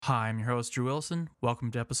Hi, I'm your host, Drew Wilson.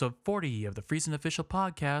 Welcome to episode 40 of the Friesen Official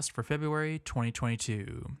Podcast for February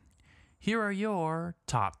 2022. Here are your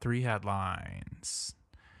top 3 headlines.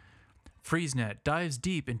 FreezeNet dives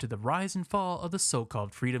deep into the rise and fall of the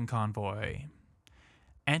so-called Freedom Convoy.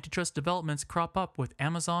 Antitrust developments crop up with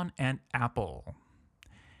Amazon and Apple.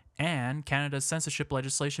 And Canada's censorship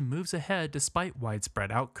legislation moves ahead despite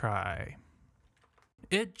widespread outcry.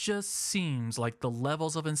 It just seems like the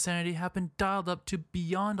levels of insanity have been dialed up to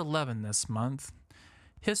beyond 11 this month.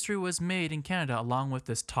 History was made in Canada along with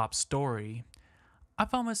this top story. I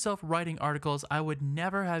found myself writing articles I would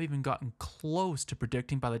never have even gotten close to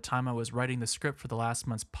predicting by the time I was writing the script for the last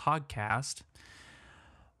month's podcast.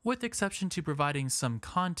 With the exception to providing some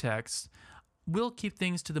context, we'll keep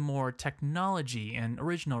things to the more technology and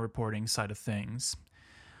original reporting side of things.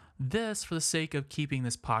 This for the sake of keeping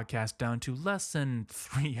this podcast down to less than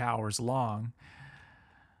 3 hours long.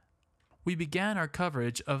 We began our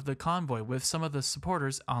coverage of the convoy with some of the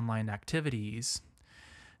supporters' online activities.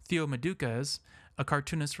 Theo Madukas, a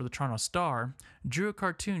cartoonist for the Toronto Star, drew a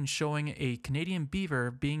cartoon showing a Canadian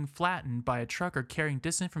beaver being flattened by a trucker carrying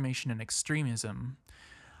disinformation and extremism.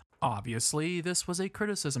 Obviously, this was a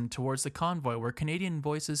criticism towards the convoy where Canadian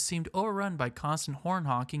voices seemed overrun by constant horn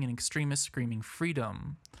honking and extremists screaming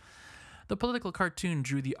freedom. The political cartoon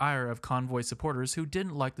drew the ire of convoy supporters who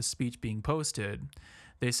didn't like the speech being posted.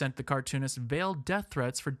 They sent the cartoonist veiled death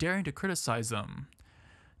threats for daring to criticize them.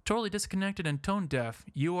 Totally disconnected and tone deaf,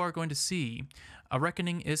 you are going to see. A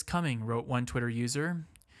reckoning is coming, wrote one Twitter user.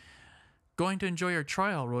 Going to enjoy your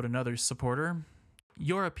trial, wrote another supporter.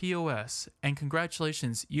 You're a POS, and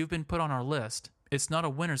congratulations, you've been put on our list. It's not a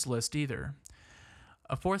winner's list either.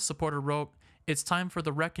 A fourth supporter wrote, it's time for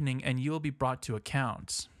the reckoning and you will be brought to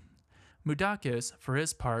account. Mudakis, for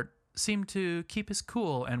his part, seemed to keep his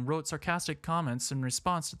cool and wrote sarcastic comments in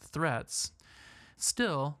response to the threats.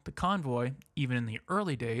 Still, the convoy, even in the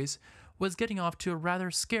early days, was getting off to a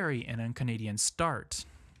rather scary and un-Canadian start.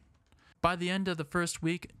 By the end of the first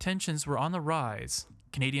week, tensions were on the rise.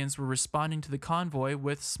 Canadians were responding to the convoy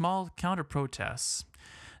with small counter-protests.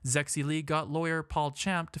 Zexi Lee got lawyer Paul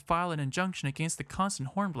Champ to file an injunction against the constant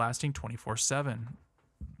horn blasting 24/7.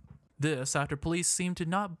 This after police seemed to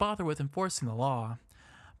not bother with enforcing the law.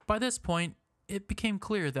 By this point, it became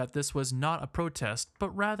clear that this was not a protest, but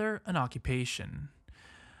rather an occupation.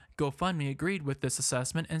 GoFundMe agreed with this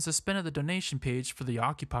assessment and suspended the donation page for the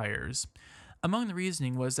occupiers. Among the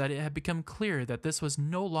reasoning was that it had become clear that this was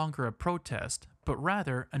no longer a protest, but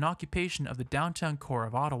rather an occupation of the downtown core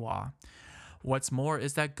of Ottawa. What's more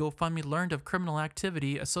is that GoFundMe learned of criminal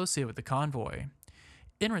activity associated with the convoy.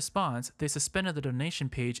 In response, they suspended the donation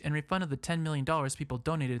page and refunded the $10 million people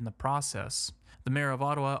donated in the process. The mayor of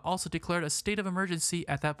Ottawa also declared a state of emergency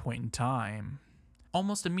at that point in time.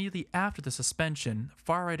 Almost immediately after the suspension,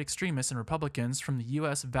 far-right extremists and Republicans from the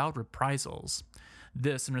U.S. vowed reprisals.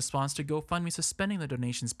 This in response to GoFundMe suspending the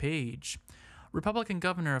donations page. Republican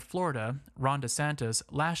Governor of Florida, Ron DeSantis,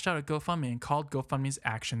 lashed out at GoFundMe and called GoFundMe's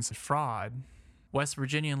actions fraud. West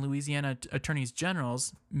Virginia and Louisiana attorneys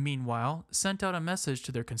generals, meanwhile, sent out a message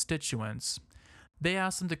to their constituents. They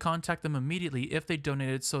asked them to contact them immediately if they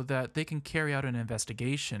donated so that they can carry out an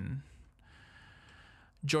investigation.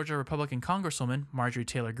 Georgia Republican Congresswoman Marjorie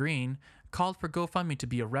Taylor Greene called for GoFundMe to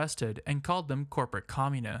be arrested and called them corporate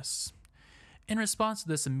communists. In response to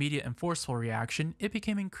this immediate and forceful reaction, it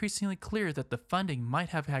became increasingly clear that the funding might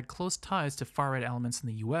have had close ties to far-right elements in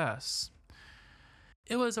the U.S.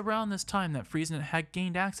 It was around this time that FreezeNet had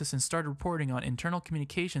gained access and started reporting on internal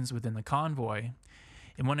communications within the convoy.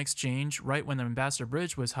 In one exchange, right when the Ambassador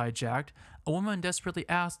Bridge was hijacked, a woman desperately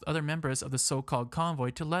asked other members of the so-called convoy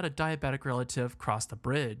to let a diabetic relative cross the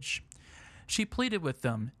bridge. She pleaded with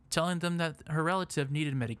them, telling them that her relative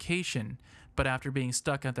needed medication, but after being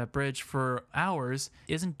stuck at that bridge for hours,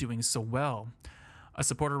 isn't doing so well. A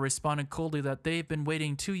supporter responded coldly that they've been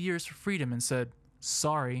waiting 2 years for freedom and said,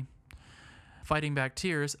 "Sorry." Fighting back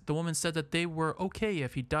tears, the woman said that they were okay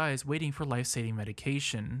if he dies waiting for life-saving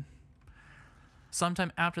medication.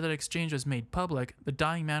 Sometime after that exchange was made public, the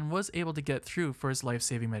dying man was able to get through for his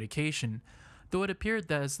life-saving medication, though it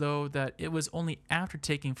appeared as though that it was only after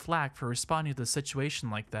taking flack for responding to the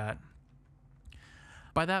situation like that.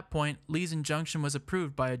 By that point, Lee's injunction was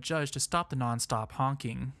approved by a judge to stop the non-stop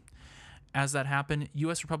honking. As that happened,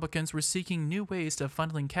 U.S. Republicans were seeking new ways of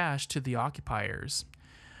funneling cash to the occupiers.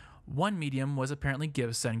 One medium was apparently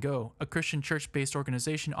Give Send Go, a Christian church-based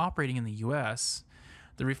organization operating in the U.S.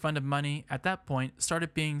 The refunded money, at that point,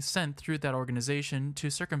 started being sent through that organization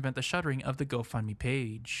to circumvent the shuttering of the GoFundMe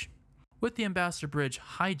page. With the Ambassador Bridge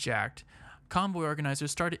hijacked, convoy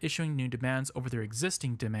organizers started issuing new demands over their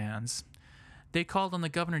existing demands. They called on the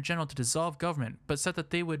Governor General to dissolve government, but said that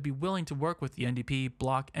they would be willing to work with the NDP,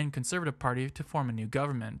 Bloc, and Conservative Party to form a new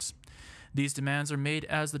government. These demands are made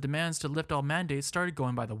as the demands to lift all mandates started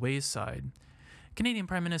going by the wayside. Canadian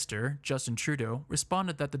Prime Minister Justin Trudeau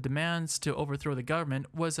responded that the demands to overthrow the government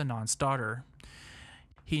was a non-starter.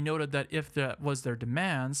 He noted that if that was their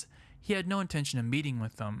demands, he had no intention of meeting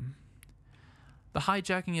with them. The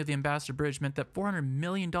hijacking of the Ambassador Bridge meant that $400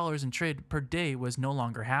 million in trade per day was no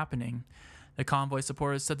longer happening. The convoy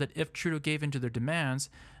supporters said that if Trudeau gave in to their demands,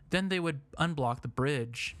 then they would unblock the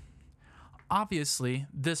bridge. Obviously,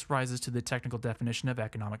 this rises to the technical definition of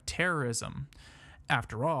economic terrorism.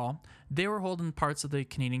 After all, they were holding parts of the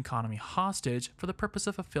Canadian economy hostage for the purpose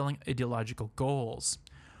of fulfilling ideological goals.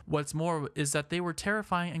 What's more is that they were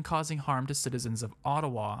terrifying and causing harm to citizens of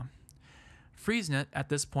Ottawa. FreezeNet at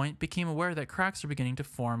this point became aware that cracks were beginning to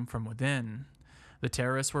form from within. The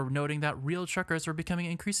terrorists were noting that real truckers were becoming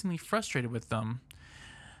increasingly frustrated with them.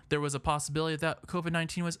 There was a possibility that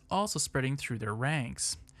COVID-19 was also spreading through their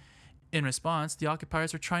ranks. In response, the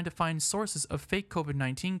occupiers were trying to find sources of fake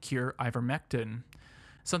COVID-19 cure ivermectin.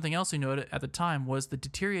 Something else we noted at the time was the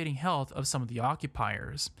deteriorating health of some of the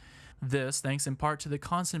occupiers. This thanks in part to the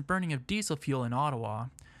constant burning of diesel fuel in Ottawa.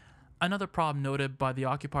 Another problem noted by the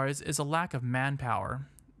occupiers is a lack of manpower.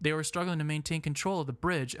 They were struggling to maintain control of the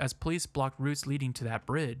bridge as police blocked routes leading to that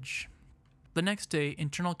bridge. The next day,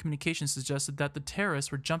 internal communications suggested that the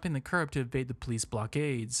terrorists were jumping the curb to evade the police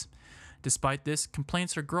blockades. Despite this,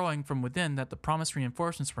 complaints are growing from within that the promised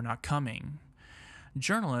reinforcements were not coming.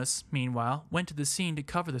 Journalists, meanwhile, went to the scene to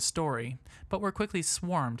cover the story, but were quickly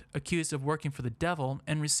swarmed, accused of working for the devil,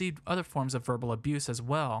 and received other forms of verbal abuse as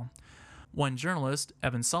well. One journalist,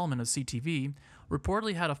 Evan Solomon of CTV,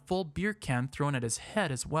 reportedly had a full beer can thrown at his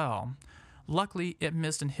head as well. Luckily, it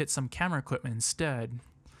missed and hit some camera equipment instead.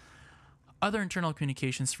 Other internal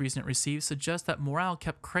communications FreezeNet received suggest that morale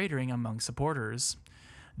kept cratering among supporters.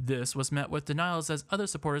 This was met with denials as other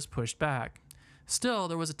supporters pushed back. Still,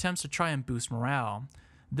 there was attempts to try and boost morale.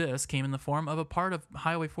 This came in the form of a part of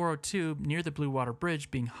Highway 402 near the Blue Water Bridge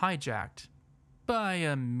being hijacked by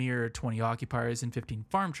a mere 20 occupiers and 15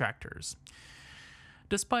 farm tractors.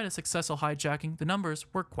 Despite a successful hijacking, the numbers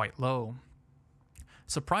were quite low.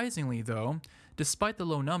 Surprisingly, though, despite the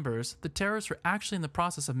low numbers, the terrorists were actually in the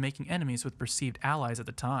process of making enemies with perceived allies at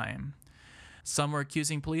the time. Some were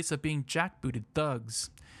accusing police of being jackbooted thugs.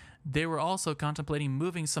 They were also contemplating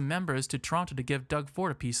moving some members to Toronto to give Doug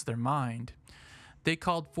Ford a piece of their mind. They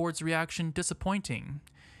called Ford's reaction disappointing.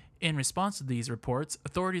 In response to these reports,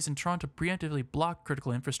 authorities in Toronto preemptively blocked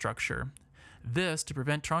critical infrastructure. This to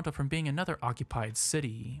prevent Toronto from being another occupied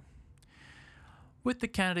city. With the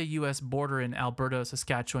Canada-US border in Alberta,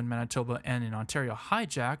 Saskatchewan, Manitoba, and in Ontario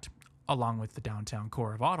hijacked, along with the downtown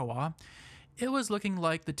core of Ottawa, it was looking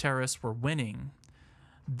like the terrorists were winning.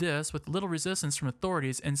 This with little resistance from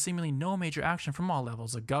authorities and seemingly no major action from all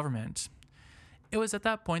levels of government. It was at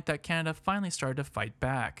that point that Canada finally started to fight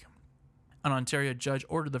back. An Ontario judge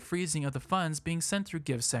ordered the freezing of the funds being sent through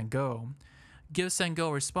Give Send Go. Give Send Go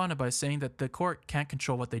responded by saying that the court can't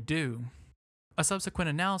control what they do. A subsequent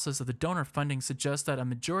analysis of the donor funding suggests that a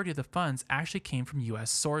majority of the funds actually came from U.S.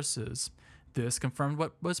 sources. This confirmed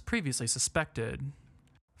what was previously suspected.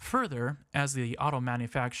 Further, as the auto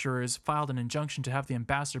manufacturers filed an injunction to have the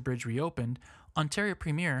Ambassador Bridge reopened, Ontario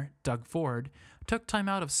Premier Doug Ford took time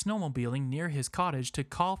out of snowmobiling near his cottage to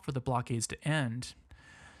call for the blockades to end.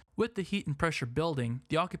 With the heat and pressure building,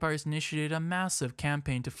 the occupiers initiated a massive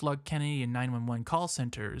campaign to flood Canadian 911 call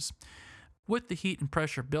centers. With the heat and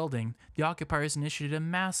pressure building, the occupiers initiated a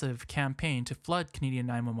massive campaign to flood Canadian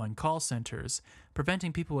 911 call centers,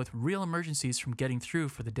 preventing people with real emergencies from getting through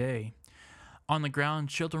for the day. On the ground,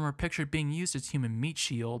 children were pictured being used as human meat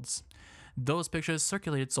shields. Those pictures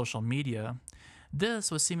circulated social media.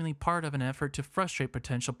 This was seemingly part of an effort to frustrate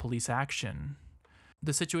potential police action.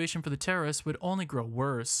 The situation for the terrorists would only grow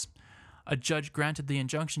worse. A judge granted the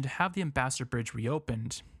injunction to have the Ambassador Bridge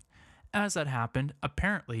reopened. As that happened,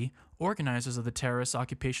 apparently, organizers of the terrorist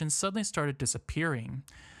occupation suddenly started disappearing.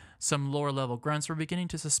 Some lower-level grunts were beginning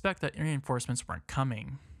to suspect that reinforcements weren't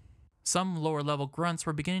coming.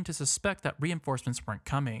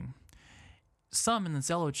 Some in the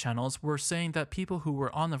Zello channels were saying that people who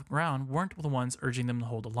were on the ground weren't the ones urging them to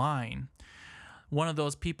hold the line. One of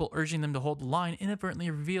those people urging them to hold the line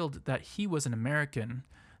inadvertently revealed that he was an American.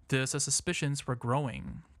 This as suspicions were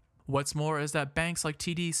growing. What's more is that banks like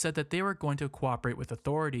TD said that they were going to cooperate with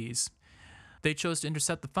authorities. They chose to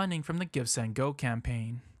intercept the funding from the Give Send Go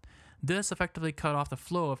campaign. This effectively cut off the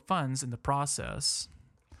flow of funds in the process.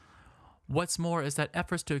 What's more is that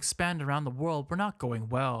efforts to expand around the world were not going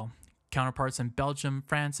well. Counterparts in Belgium,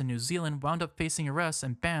 France, and New Zealand wound up facing arrests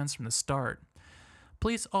and bans from the start.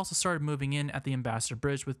 Police also started moving in at the Ambassador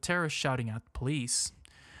Bridge with terrorists shouting at the police.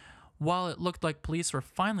 While it looked like police were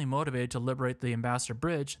finally motivated to liberate the Ambassador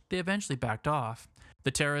Bridge, they eventually backed off.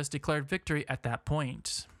 The terrorists declared victory at that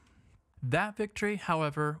point. That victory,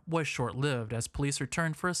 however, was short-lived as police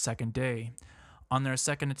returned for a second day. On their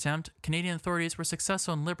second attempt, Canadian authorities were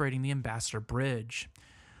successful in liberating the Ambassador Bridge.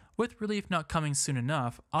 With relief not coming soon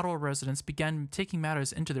enough, Ottawa residents began taking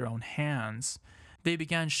matters into their own hands. They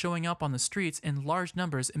began showing up on the streets in large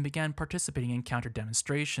numbers and began participating in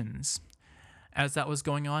counter-demonstrations. As that was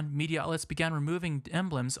going on, media outlets began removing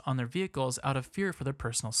emblems on their vehicles out of fear for their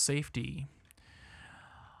personal safety.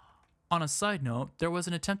 On a side note, there was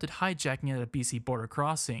an attempted hijacking at a BC border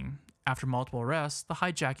crossing. After multiple arrests, the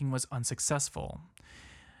hijacking was unsuccessful.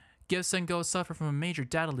 GiveSendGo suffered from a major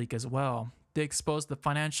data leak as well. They exposed the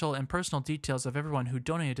financial and personal details of everyone who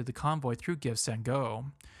donated to the convoy through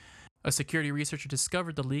GiveSendGo. A security researcher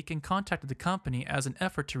discovered the leak and contacted the company as an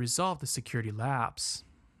effort to resolve the security lapse.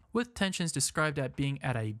 With tensions described as being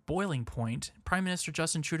at a boiling point, Prime Minister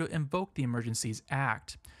Justin Trudeau invoked the Emergencies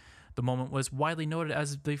Act. The moment was widely noted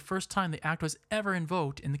as the first time the act was ever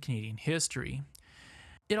invoked in the Canadian history.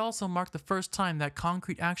 It also marked the first time that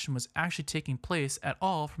concrete action was actually taking place at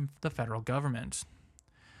all from the federal government.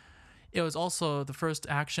 It was also the first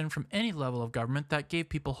action from any level of government that gave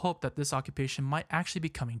people hope that this occupation might actually be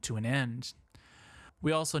coming to an end.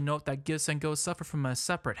 We also note that GiveSendGo suffered from a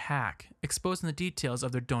separate hack, exposing the details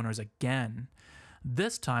of their donors again.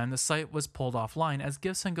 This time, the site was pulled offline as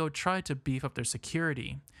GiveSendGo tried to beef up their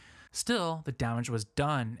security. Still, the damage was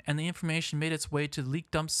done, and the information made its way to the leak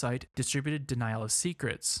dump site Distributed Denial of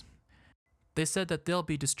Secrets. They said that they'll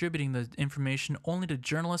be distributing the information only to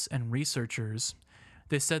journalists and researchers.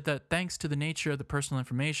 They said that thanks to the nature of the personal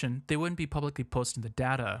information, they wouldn't be publicly posting the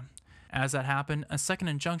data. As that happened, a second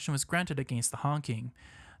injunction was granted against the honking.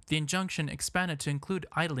 The injunction expanded to include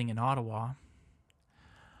idling in Ottawa.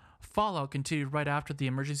 Fallout continued right after the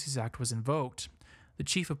Emergencies Act was invoked. The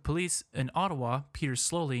chief of police in Ottawa, Peter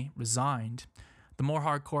Slowly, resigned. The more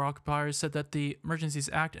hardcore occupiers said that the Emergencies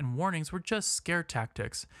Act and warnings were just scare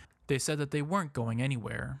tactics. They said that they weren't going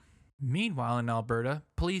anywhere. Meanwhile, in Alberta,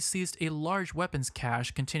 police seized a large weapons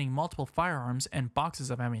cache containing multiple firearms and boxes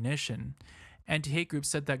of ammunition. Anti-hate groups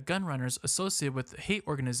said that gun runners associated with hate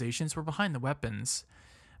organizations were behind the weapons.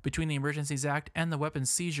 Between the Emergencies Act and the weapons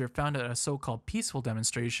seizure found at a so-called peaceful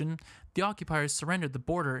demonstration, the occupiers surrendered the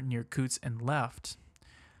border near Coutts and left.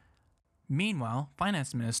 Meanwhile,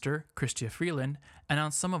 Finance Minister Chrystia Freeland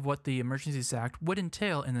announced some of what the Emergencies Act would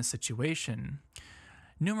entail in this situation.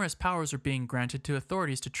 Numerous powers were being granted to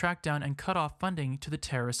authorities to track down and cut off funding to the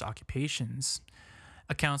terrorist occupations.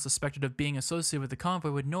 Accounts suspected of being associated with the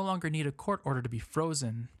convoy would no longer need a court order to be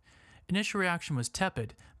frozen. Initial reaction was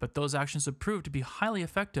tepid, but those actions would prove to be highly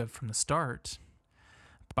effective from the start.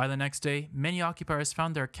 By the next day, many occupiers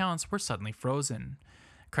found their accounts were suddenly frozen.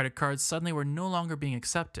 Credit cards suddenly were no longer being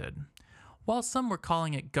accepted. While some were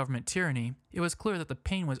calling it government tyranny, it was clear that the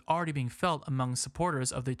pain was already being felt among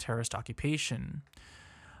supporters of the terrorist occupation.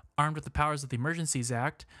 Armed with the powers of the Emergencies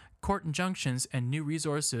Act, court injunctions, and new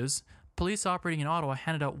resources, police operating in Ottawa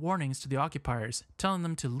handed out warnings to the occupiers, telling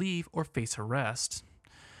them to leave or face arrest.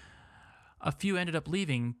 A few ended up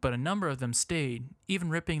leaving, but a number of them stayed, even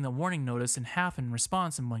ripping the warning notice in half in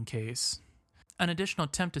response in one case. An additional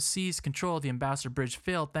attempt to seize control of the Ambassador Bridge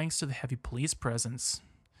failed thanks to the heavy police presence.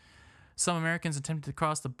 Some Americans attempted to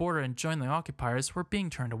cross the border and join the occupiers were being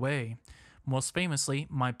turned away. Most famously,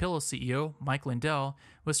 MyPillow CEO Mike Lindell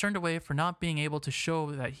was turned away for not being able to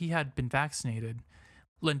show that he had been vaccinated.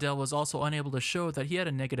 Lindell was also unable to show that he had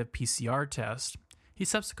a negative PCR test. He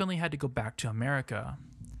subsequently had to go back to America.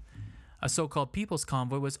 A so-called People's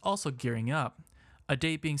Convoy was also gearing up. A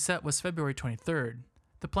date being set was February 23rd.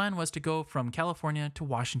 The plan was to go from California to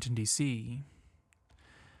Washington, D.C.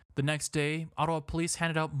 The next day, Ottawa police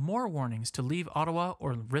handed out more warnings to leave Ottawa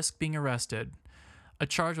or risk being arrested. A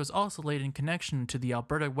charge was also laid in connection to the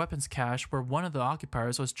Alberta weapons cache where one of the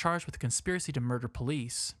occupiers was charged with a conspiracy to murder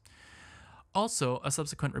police. Also, a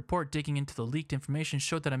subsequent report digging into the leaked information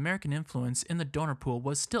showed that American influence in the donor pool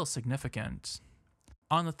was still significant.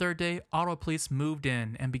 On the third day, Ottawa police moved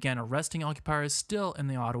in and began arresting occupiers still in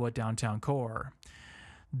the Ottawa downtown core.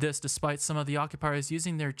 This despite some of the occupiers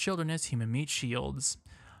using their children as human meat shields.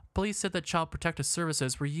 Police said that child protective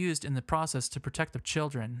services were used in the process to protect the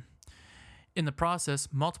children. In the process,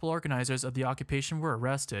 multiple organizers of the occupation were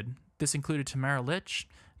arrested. This included Tamara Litch,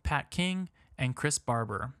 Pat King, and Chris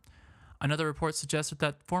Barber. Another report suggested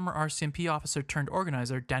that former RCMP officer turned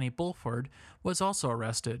organizer Danny Bulford was also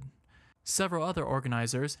arrested. Several other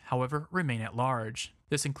organizers, however, remain at large.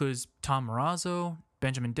 This includes Tom Marazzo,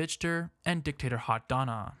 Benjamin Dichter, and dictator Hot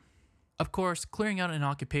Donna. Of course, clearing out an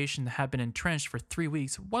occupation that had been entrenched for 3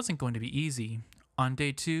 weeks wasn't going to be easy. On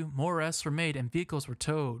day 2, more arrests were made and vehicles were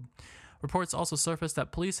towed. Reports also surfaced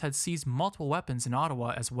that police had seized multiple weapons in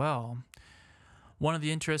Ottawa as well. One of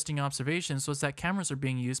the interesting observations was that cameras were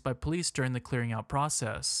being used by police during the clearing out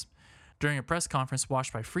process. During a press conference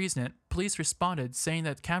watched by FreezeNet, police responded saying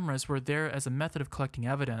that cameras were there as a method of collecting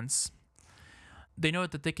evidence. They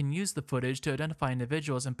noted that they can use the footage to identify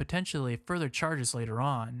individuals and potentially further charges later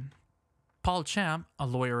on. Paul Champ, a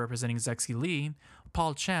lawyer representing Zexi Lee,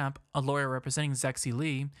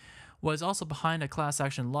 was also behind a class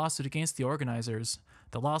action lawsuit against the organizers.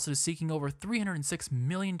 The lawsuit is seeking over $306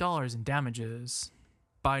 million in damages.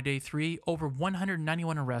 By day 3, over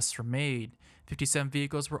 191 arrests were made. 57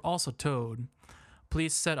 vehicles were also towed.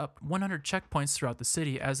 Police set up 100 checkpoints throughout the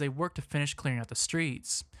city as they worked to finish clearing out the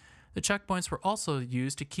streets. The checkpoints were also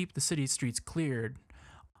used to keep the city's streets cleared.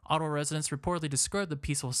 Ottawa residents reportedly described the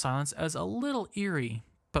peaceful silence as a little eerie,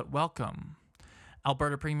 but welcome.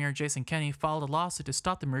 Alberta Premier Jason Kenney filed a lawsuit to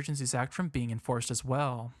stop the Emergencies Act from being enforced as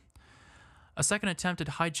well. A second attempt at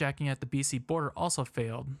hijacking at the BC border also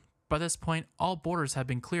failed. By this point, all borders had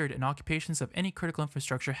been cleared and occupations of any critical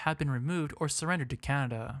infrastructure had been removed or surrendered to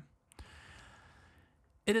Canada.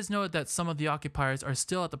 It is noted that some of the occupiers are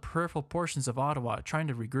still at the peripheral portions of Ottawa trying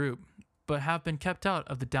to regroup, but have been kept out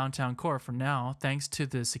of the downtown core for now thanks to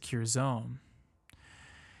the secure zone.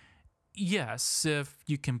 Yes, if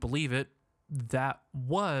you can believe it, that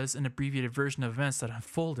was an abbreviated version of events that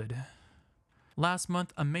unfolded. Last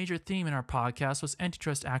month, a major theme in our podcast was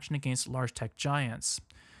antitrust action against large tech giants.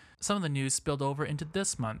 Some of the news spilled over into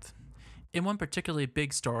this month. In one particularly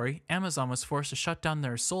big story, Amazon was forced to shut down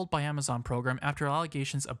their Sold by Amazon program after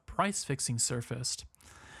allegations of price fixing surfaced.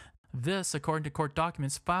 This, according to court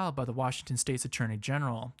documents filed by the Washington State's Attorney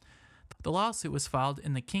General. The lawsuit was filed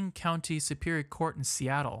in the King County Superior Court in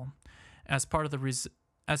Seattle. As part of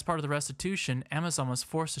the restitution, Amazon was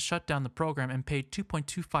forced to shut down the program and paid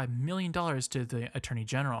 $2.25 million to the Attorney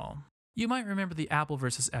General. You might remember the Apple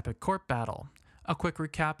versus Epic court battle. A quick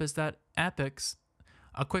recap is that Epic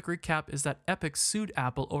sued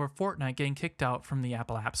Apple over Fortnite getting kicked out from the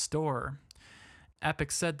Apple App Store.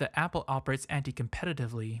 Epic said that Apple operates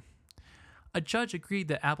anti-competitively. A judge agreed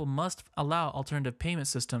that Apple must allow alternative payment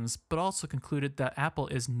systems, but also concluded that Apple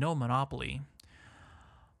is no monopoly.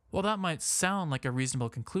 While that might sound like a reasonable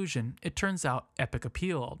conclusion, it turns out Epic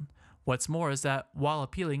appealed. What's more is that while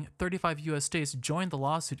appealing, 35 US states joined the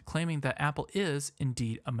lawsuit claiming that Apple is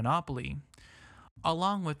indeed a monopoly.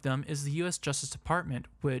 Along with them is the US Justice Department,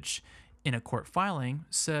 which, in a court filing,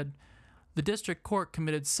 said the district court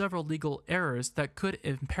committed several legal errors that could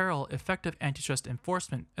imperil effective antitrust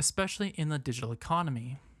enforcement, especially in the digital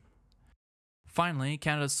economy. Finally,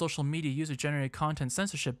 Canada's social media user-generated content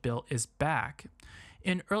censorship bill is back.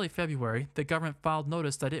 In early February, the government filed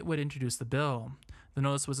notice that it would introduce the bill. The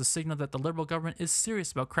notice was a signal that the Liberal government is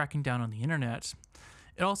serious about cracking down on the internet.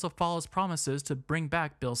 It also follows promises to bring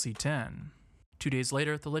back Bill C-10. 2 days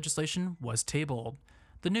later, the legislation was tabled.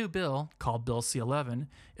 The new bill, called Bill C-11,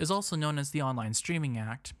 is also known as the Online Streaming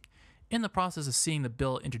Act. In the process of seeing the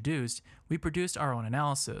bill introduced, we produced our own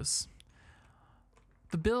analysis.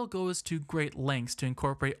 The bill goes to great lengths to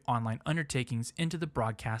incorporate online undertakings into the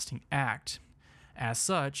Broadcasting Act. As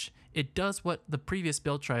such, it does what the previous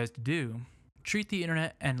bill tries to do: treat the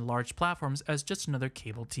internet and large platforms as just another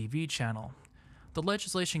cable TV channel. The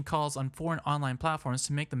legislation calls on foreign online platforms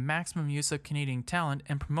to make the maximum use of Canadian talent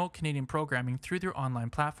and promote Canadian programming through their online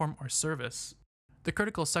platform or service. The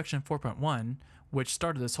critical Section 4.1, which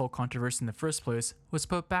started this whole controversy in the first place, was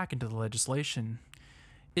put back into the legislation.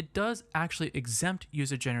 It does actually exempt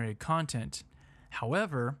user-generated content.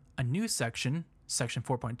 However, a new section, Section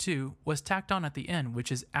 4.2, was tacked on at the end,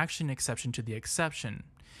 which is actually an exception to the exception.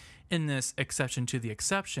 In this exception to the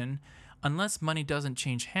exception, unless money doesn't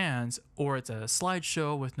change hands, or it's a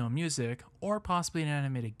slideshow with no music, or possibly an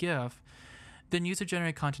animated GIF, then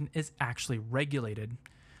user-generated content is actually regulated.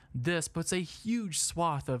 This puts a huge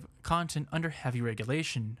swath of content under heavy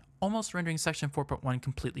regulation, almost rendering Section 4.1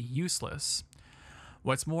 completely useless.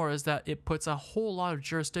 What's more is that it puts a whole lot of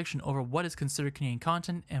jurisdiction over what is considered Canadian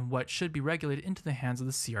content and what should be regulated into the hands of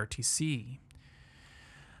the CRTC.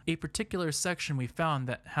 A particular section we found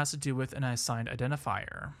that has to do with an assigned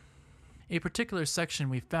identifier. If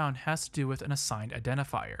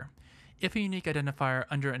a unique identifier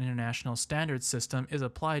under an international standards system is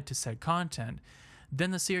applied to said content, then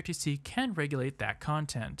the CRTC can regulate that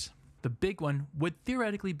content. The big one would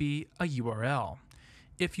theoretically be a URL.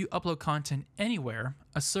 If you upload content anywhere,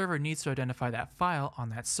 a server needs to identify that file on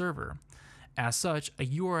that server. As such, a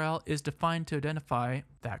URL is defined to identify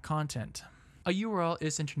that content. A URL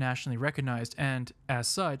is internationally recognized, and as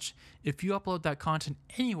such, if you upload that content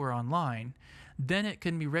anywhere online, then it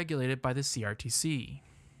can be regulated by the CRTC.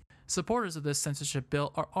 Supporters of this censorship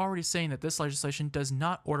bill are already saying that this legislation does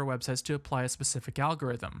not order websites to apply a specific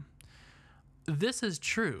algorithm. This is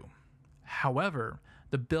true. However,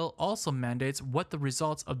 the bill also mandates what the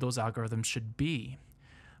results of those algorithms should be.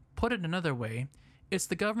 Put it another way, it's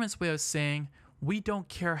the government's way of saying, we don't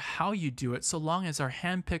care how you do it so long as our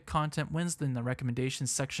hand-picked content wins in the recommendations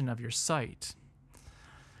section of your site.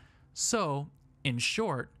 So, in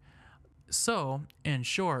short,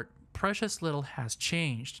 precious little has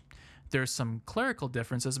changed. There's some clerical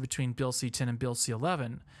differences between Bill C-10 and Bill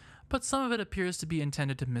C-11, but some of it appears to be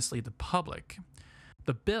intended to mislead the public.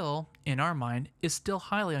 The bill, in our mind, is still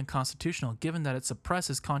highly unconstitutional given that it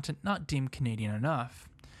suppresses content not deemed Canadian enough.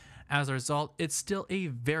 As a result, it's still a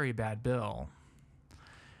very bad bill.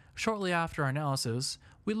 Shortly after our analysis,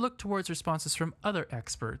 we looked towards responses from other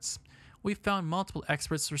experts. We found multiple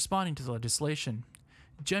experts responding to the legislation.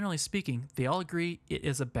 Generally speaking, they all agree it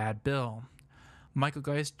is a bad bill. Michael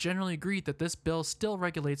Geist generally agreed that this bill still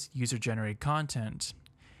regulates user-generated content.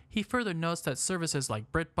 He further notes that services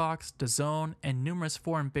like BritBox, DAZN, and numerous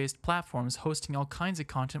foreign-based platforms hosting all kinds of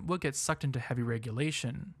content will get sucked into heavy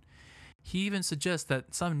regulation. He even suggests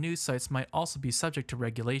that some news sites might also be subject to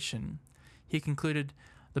regulation. He concluded,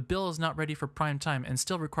 the bill is not ready for prime time and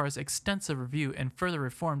still requires extensive review and further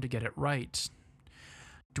reform to get it right.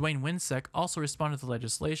 Dwayne Winsec also responded to the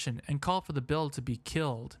legislation and called for the bill to be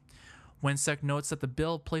killed. Winsec notes that the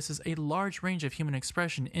bill places a large range of human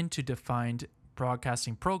expression into defined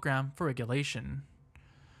broadcasting program for regulation.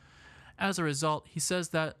 As a result, he says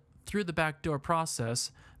that through the backdoor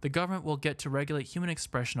process, the government will get to regulate human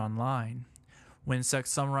expression online. Winsec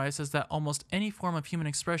summarizes that almost any form of human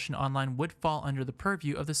expression online would fall under the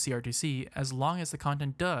purview of the CRTC as long as the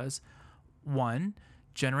content does 1.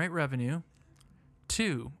 Generate revenue,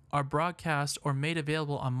 2. Are broadcast or made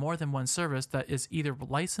available on more than one service that is either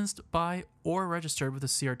licensed by or registered with the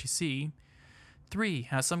CRTC, 3.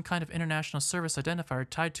 Has some kind of international service identifier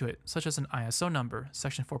tied to it, such as an ISO number,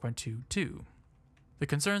 section 4.22. The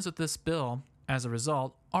concerns with this bill, as a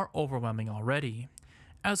result, are overwhelming already.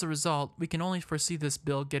 As a result, we can only foresee this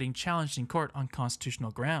bill getting challenged in court on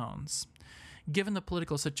constitutional grounds. Given the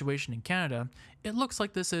political situation in Canada, it looks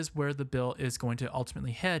like this is where the bill is going to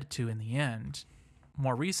ultimately head to in the end.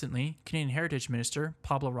 More recently, Canadian Heritage Minister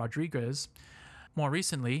Pablo Rodriguez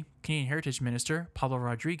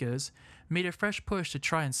made a fresh push to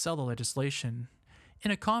try and sell the legislation.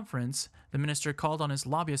 In a conference, the minister called on his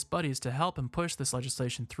lobbyist buddies to help him push this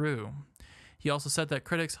legislation through. He also said that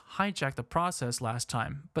critics hijacked the process last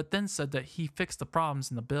time, but then said that he fixed the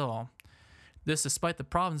problems in the bill. This despite the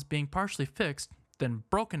problems being partially fixed, then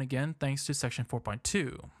broken again thanks to Section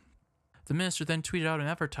 4.2. The minister then tweeted out an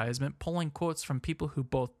advertisement pulling quotes from people who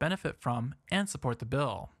both benefit from and support the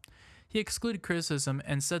bill. He excluded criticism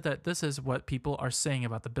and said that this is what people are saying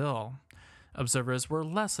about the bill. Observers were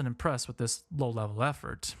less than impressed with this low-level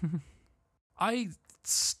effort. I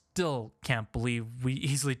still can't believe we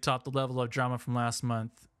easily topped the level of drama from last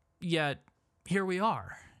month, yet here we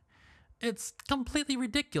are. It's completely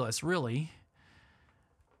ridiculous, really.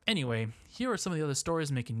 Anyway, here are some of the other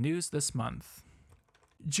stories making news this month.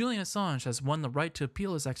 Julian Assange has won the right to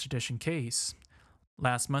appeal his extradition case.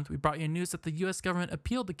 Last month, we brought you news that the U.S. government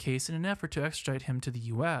appealed the case in an effort to extradite him to the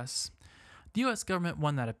U.S. The U.S. government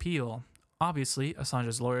won that appeal. Obviously,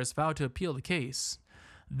 Assange's lawyers vowed to appeal the case.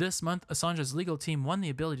 This month, Assange's legal team won the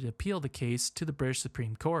ability to appeal the case to the British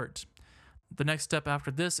Supreme Court. The next step after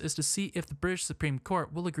this is to see if the British Supreme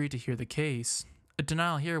Court will agree to hear the case. A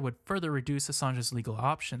denial here would further reduce Assange's legal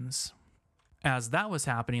options. As that was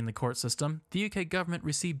happening in the court system, the UK government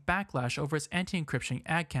received backlash over its anti-encryption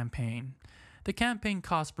ad campaign. The campaign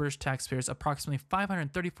cost British taxpayers approximately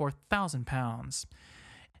 £534,000.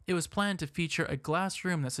 It was planned to feature a glass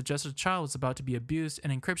room that suggested a child was about to be abused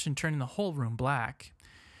and encryption turning the whole room black.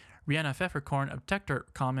 Rihanna Pfefferkorn of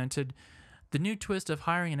TechDirt commented, "The new twist of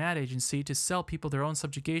hiring an ad agency to sell people their own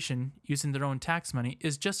subjugation using their own tax money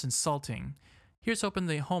is just insulting. Here's hoping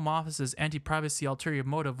the Home Office's anti-privacy ulterior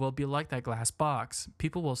motive will be like that glass box.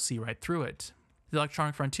 People will see right through it." The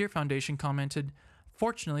Electronic Frontier Foundation commented,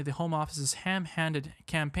 "Fortunately, the Home Office's ham-handed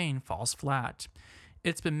campaign falls flat.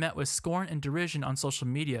 It's been met with scorn and derision on social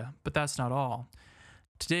media, but that's not all.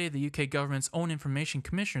 Today, the UK government's own Information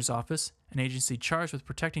Commissioner's Office, an agency charged with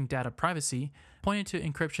protecting data privacy, pointed to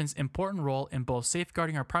encryption's important role in both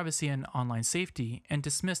safeguarding our privacy and online safety and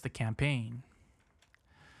dismissed the campaign."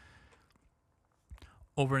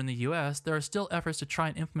 Over in the US, there are still efforts to try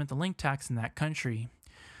and implement the link tax in that country.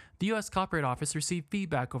 The US Copyright Office received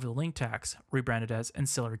feedback over the link tax, rebranded as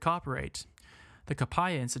ancillary copyright. The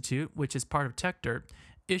Kapaya Institute, which is part of TechDirt,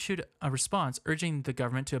 issued a response urging the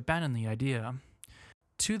government to abandon the idea.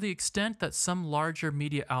 To the extent that some larger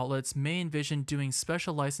media outlets may envision doing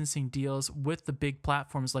special licensing deals with the big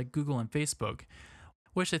platforms like Google and Facebook,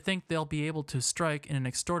 which they think they'll be able to strike in an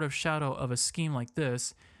extortive shadow of a scheme like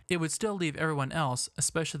this, it would still leave everyone else,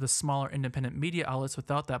 especially the smaller independent media outlets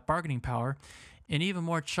without that bargaining power, in even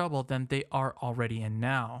more trouble than they are already in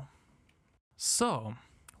now. So,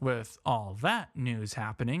 with all that news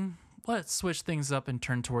happening, let's switch things up and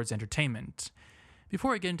turn towards entertainment.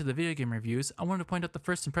 Before I get into the video game reviews, I want to point out the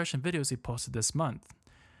first impression videos we posted this month.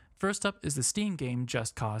 First up is the Steam game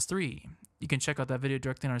Just Cause 3. You can check out that video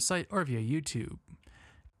directly on our site or via YouTube.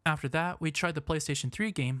 After that, we tried the PlayStation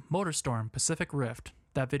 3 game MotorStorm Pacific Rift.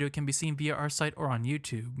 That video can be seen via our site or on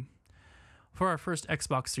YouTube. For our first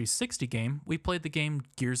Xbox 360 game, we played the game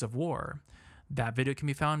Gears of War. That video can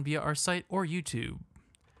be found via our site or YouTube.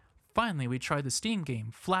 Finally, we tried the Steam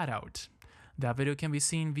game Flatout. That video can be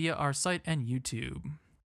seen via our site and YouTube.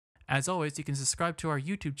 As always, you can subscribe to our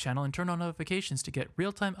YouTube channel and turn on notifications to get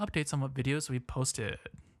real-time updates on what videos we posted.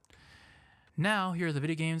 Now, here are the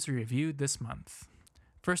video games we reviewed this month.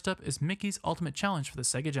 First up is Mickey's Ultimate Challenge for the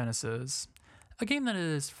Sega Genesis. A game that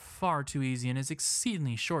is far too easy and is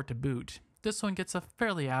exceedingly short to boot. This one gets a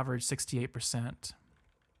fairly average 68%.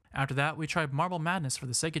 After that, we tried Marble Madness for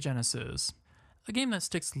the Sega Genesis. A game that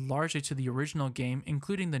sticks largely to the original game,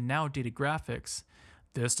 including the now dated graphics.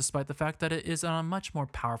 This despite the fact that it is on a much more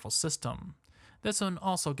powerful system. This one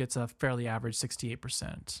also gets a fairly average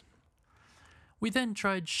 68%. We then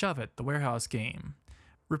tried Shove It, the warehouse game.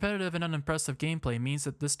 Repetitive and unimpressive gameplay means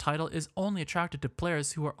that this title is only attracted to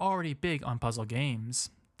players who are already big on puzzle games.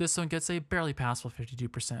 This one gets a barely passable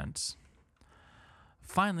 52%.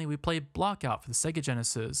 Finally, we played Blockout for the Sega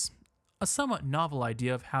Genesis. A somewhat novel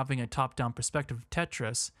idea of having a top-down perspective of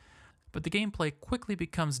Tetris, but the gameplay quickly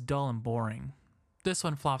becomes dull and boring. This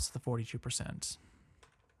one flops to the 42%.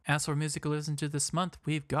 As for music to listen to this month,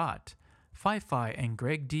 we've got Fi-Fi and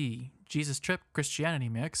Greg D, Jesus Trip Christianity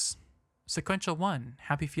Mix, Sequential 1,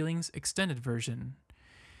 Happy Feelings Extended Version,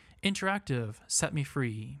 Interactive, Set Me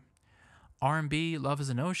Free, R&B, Love is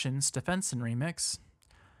an Ocean, Stephenson Remix,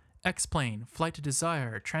 X-Plane, Flight to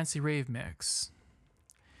Desire, Trancy Rave Mix,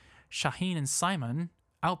 Shaheen and Simon,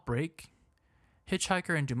 Outbreak,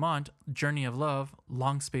 Hitchhiker and Dumont, Journey of Love,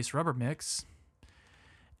 Long Space Rubber Mix,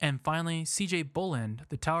 and finally, CJ Boland,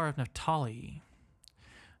 The Tower of Naphtali.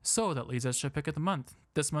 So that leads us to Pick of the Month.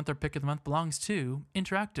 This month our Pick of the Month belongs to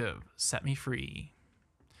Interactive, Set Me Free.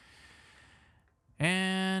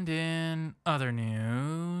 And in other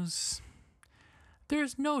news,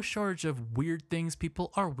 there's no shortage of weird things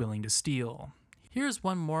people are willing to steal. Here's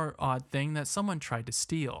one more odd thing that someone tried to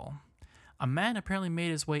steal. A man apparently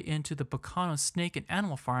made his way into the Bocano Snake and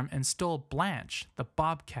Animal Farm and stole Blanche, the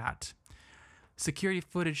bobcat. Security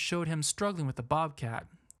footage showed him struggling with the bobcat.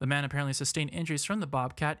 The man apparently sustained injuries from the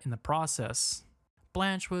bobcat in the process.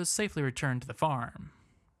 Blanche was safely returned to the farm.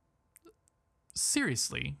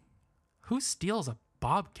 Seriously, who steals a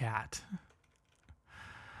bobcat?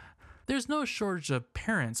 There's no shortage of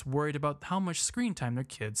parents worried about how much screen time their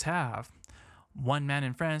kids have. One man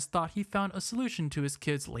in France thought he found a solution to his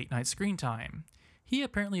kids' late-night screen time. He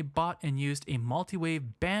apparently bought and used a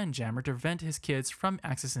multi-wave band jammer to prevent his kids from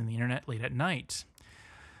accessing the internet late at night.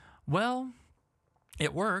 Well,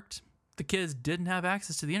 it worked. The kids didn't have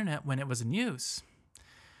access to the internet when it was in use.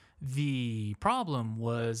 The problem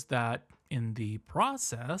was that in the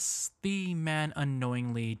process, the man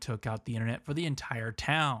unknowingly took out the internet for the entire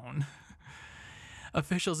town.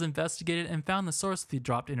 Officials investigated and found the source of the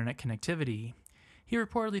dropped internet connectivity. He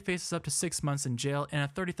reportedly faces up to 6 months in jail and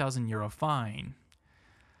a €30,000 fine.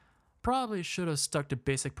 Probably should have stuck to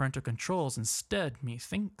basic parental controls instead,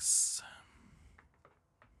 methinks.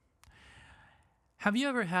 Have you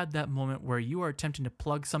ever had that moment where you are attempting to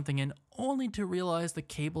plug something in only to realize the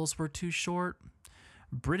cables were too short?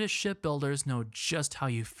 British shipbuilders know just how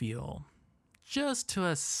you feel. Just to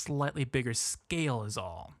a slightly bigger scale is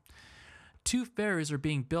all. 2 ferries are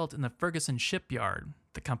being built in the Ferguson shipyard.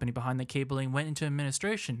 The company behind the cabling went into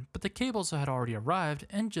administration, but the cables had already arrived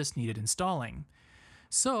and just needed installing.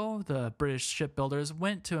 So the British shipbuilders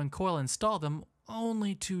went to Encoil install them,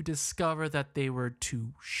 only to discover that they were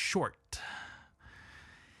too short.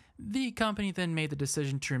 The company then made the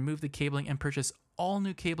decision to remove the cabling and purchase all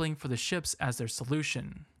new cabling for the ships as their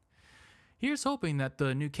solution. Here's hoping that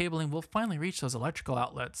the new cabling will finally reach those electrical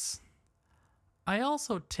outlets. I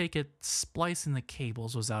also take it splicing the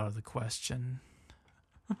cables was out of the question.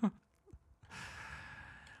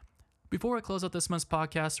 Before we close out this month's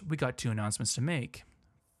podcast, we got 2 announcements to make.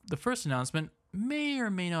 The first announcement may or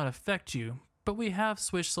may not affect you, but we have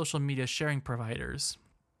switched social media sharing providers.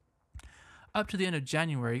 Up to the end of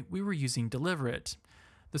January, we were using Deliverit.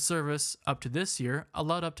 The service, up to this year,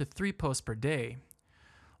 allowed up to 3 posts per day.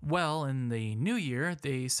 Well, in the new year,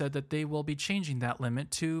 they said that they will be changing that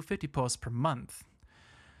limit to 50 posts per month.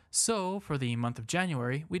 So, for the month of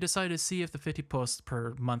January, we decided to see if the 50 posts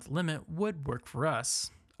per month limit would work for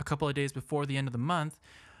us. A couple of days before the end of the month,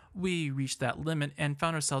 we reached that limit and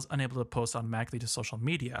found ourselves unable to post automatically to social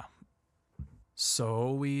media.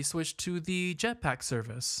 So we switched to the Jetpack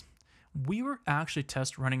service. We were actually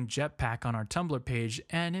test running Jetpack on our Tumblr page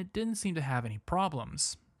and it didn't seem to have any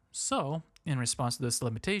problems. So, in response to this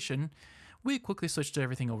limitation, we quickly switched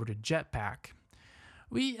everything over to Jetpack.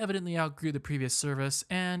 We evidently outgrew the previous service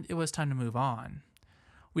and it was time to move on.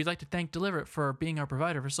 We'd like to thank Deliverit for being our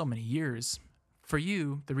provider for so many years. For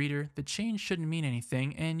you, the reader, the change shouldn't mean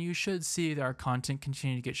anything, and you should see that our content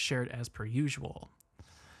continue to get shared as per usual.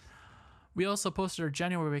 We also posted our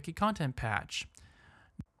January Wiki content patch.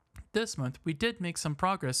 This month, we did make some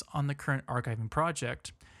progress on the current archiving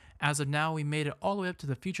project. As of now, we made it all the way up to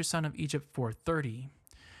the Future Son of Egypt 430.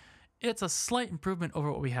 It's a slight improvement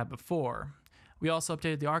over what we had before. We also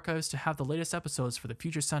updated the archives to have the latest episodes for the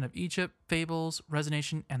Future Son of Egypt, Fables,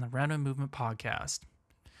 Resonation, and the Random Movement podcast.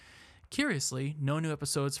 Curiously, no new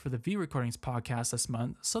episodes for the V Recordings podcast this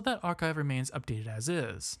month, so that archive remains updated as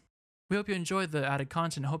is. We hope you enjoyed the added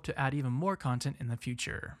content and hope to add even more content in the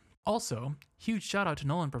future. Also, huge shout out to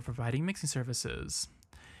Nolan for providing mixing services.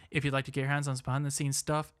 If you'd like to get your hands on some behind the scenes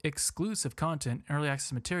stuff, exclusive content, early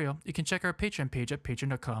access material, you can check our Patreon page at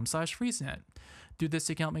patreon.com/FreezeNet. Do this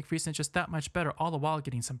so you can help make FreezeNet just that much better, all the while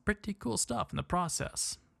getting some pretty cool stuff in the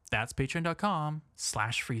process. That's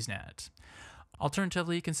patreon.com/FreezeNet.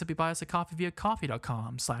 Alternatively, you can simply buy us a coffee via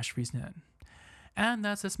coffee.com/FreezeNet. And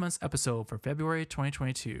that's this month's episode for February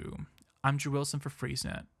 2022. I'm Drew Wilson for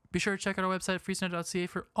FreezeNet. Be sure to check out our website at freezenet.ca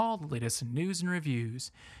for all the latest news and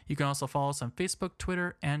reviews. You can also follow us on Facebook,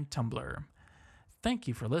 Twitter, and Tumblr. Thank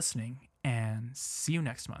you for listening, and see you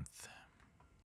next month.